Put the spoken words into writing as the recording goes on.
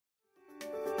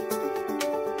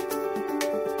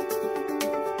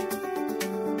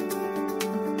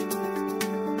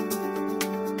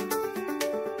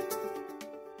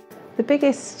The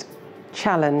biggest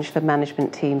challenge for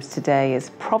management teams today is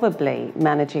probably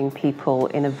managing people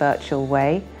in a virtual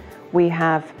way. We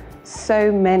have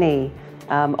so many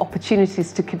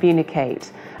opportunities to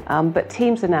communicate, but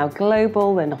teams are now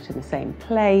global, they're not in the same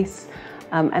place,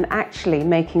 and actually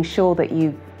making sure that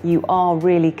you are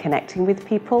really connecting with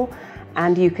people,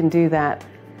 and you can do that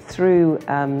through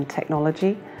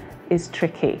technology, is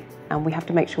tricky. And we have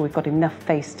to make sure we've got enough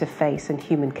face-to-face and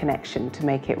human connection to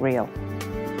make it real.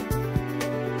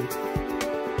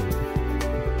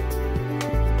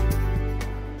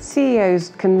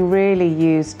 CEOs can really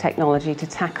use technology to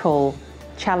tackle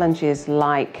challenges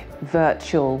like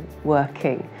virtual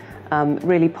working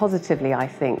really positively, I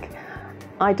think.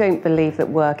 I don't believe that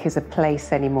work is a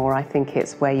place anymore. I think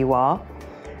it's where you are.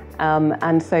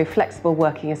 And so flexible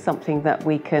working is something that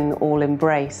we can all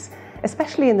embrace,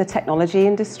 especially in the technology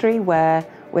industry where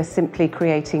we're simply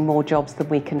creating more jobs than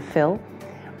we can fill.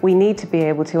 We need to be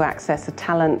able to access a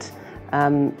talent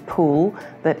pool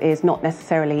that is not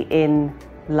necessarily in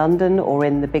London or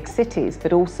in the big cities,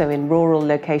 but also in rural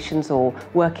locations or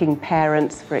working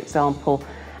parents, for example.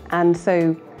 And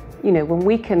so, you know, when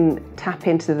we can tap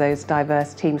into those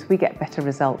diverse teams, we get better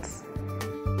results.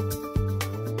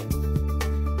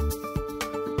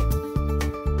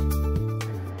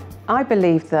 I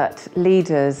believe that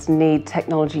leaders need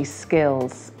technology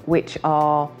skills which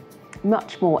are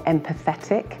much more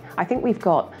empathetic. I think we've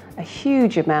got a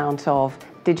huge amount of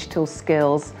digital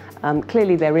skills.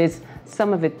 Clearly there is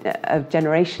some of a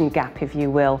generation gap, if you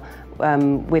will,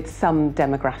 with some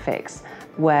demographics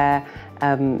where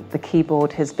the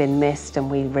keyboard has been missed and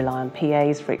we rely on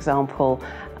PAs, for example.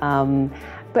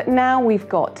 But now we've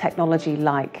got technology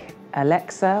like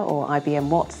Alexa or IBM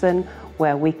Watson,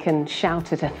 where we can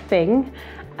shout at a thing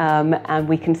and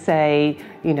we can say,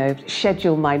 you know,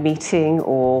 schedule my meeting,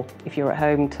 or if you're at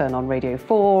home, turn on Radio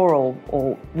 4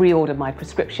 or reorder my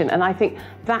prescription. And I think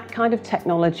that kind of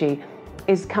technology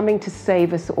is coming to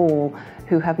save us all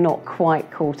who have not quite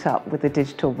caught up with the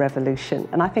digital revolution.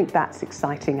 And I think that's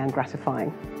exciting and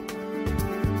gratifying.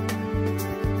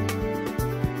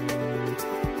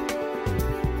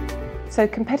 So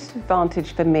competitive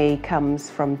advantage for me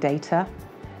comes from data.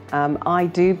 I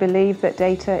do believe that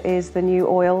data is the new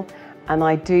oil, and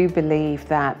I do believe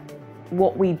that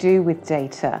what we do with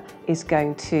data is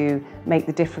going to make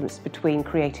the difference between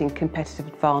creating competitive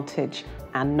advantage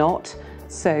and not.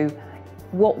 So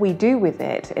what we do with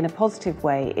it in a positive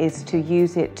way is to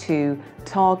use it to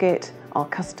target our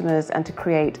customers and to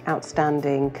create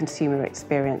outstanding consumer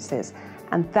experiences.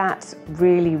 And that's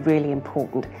really, really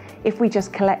important. If we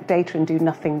just collect data and do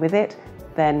nothing with it,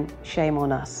 then shame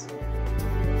on us.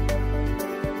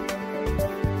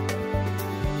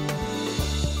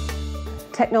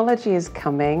 Technology is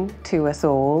coming to us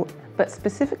all, but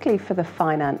specifically for the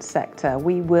finance sector,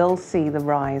 we will see the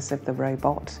rise of the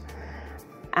robot.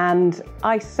 And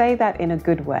I say that in a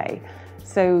good way.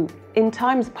 So in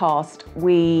times past,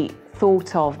 we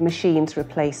thought of machines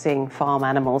replacing farm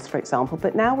animals, for example,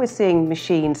 but now we're seeing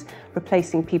machines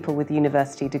replacing people with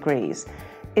university degrees.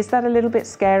 Is that a little bit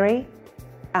scary?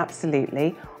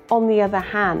 Absolutely. On the other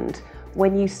hand,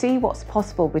 when you see what's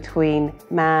possible between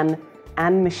man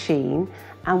and machine,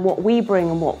 and what we bring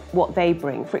and what they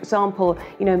bring. For example,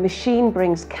 you know, machine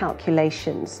brings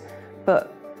calculations,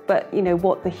 but you know,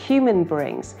 what the human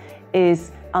brings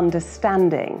is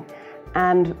understanding.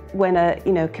 And when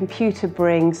a computer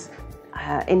brings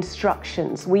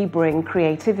instructions, we bring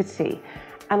creativity.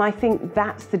 And I think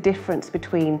that's the difference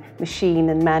between machine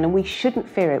and man, and we shouldn't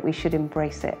fear it, we should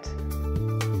embrace it.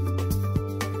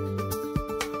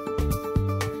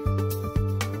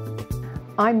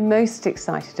 I'm most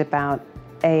excited about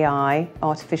AI,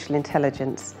 artificial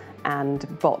intelligence, and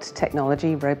bot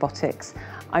technology, robotics.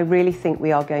 I really think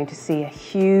we are going to see a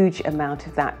huge amount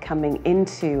of that coming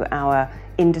into our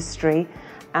industry,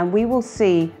 and we will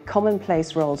see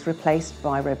commonplace roles replaced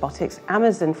by robotics.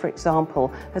 Amazon, for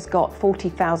example, has got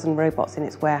 40,000 robots in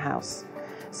its warehouse.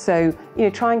 So, you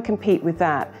know, try and compete with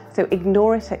that. So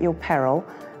ignore it at your peril.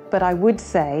 But I would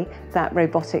say that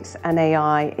robotics and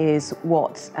AI is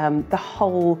what the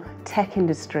whole tech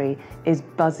industry is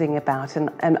buzzing about,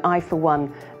 and I, for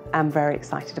one, am very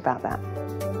excited about that.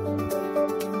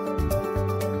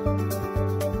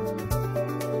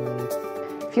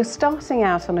 If you're starting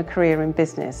out on a career in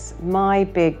business, my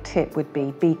big tip would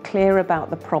be clear about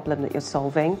the problem that you're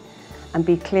solving, and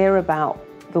be clear about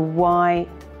the why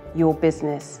your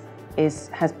business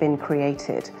has been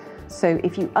created. So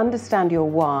if you understand your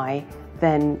why,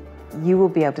 then you will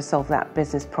be able to solve that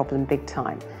business problem big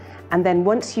time. And then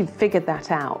once you've figured that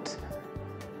out,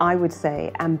 I would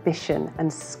say ambition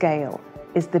and scale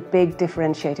is the big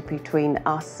differentiator between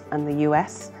us and the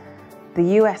US. The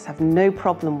US have no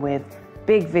problem with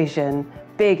big vision,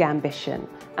 big ambition,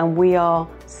 and we are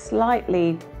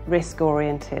slightly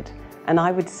risk-oriented. And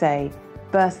I would say,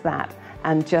 burst that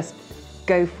and just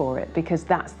go for it, because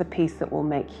that's the piece that will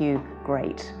make you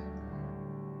great.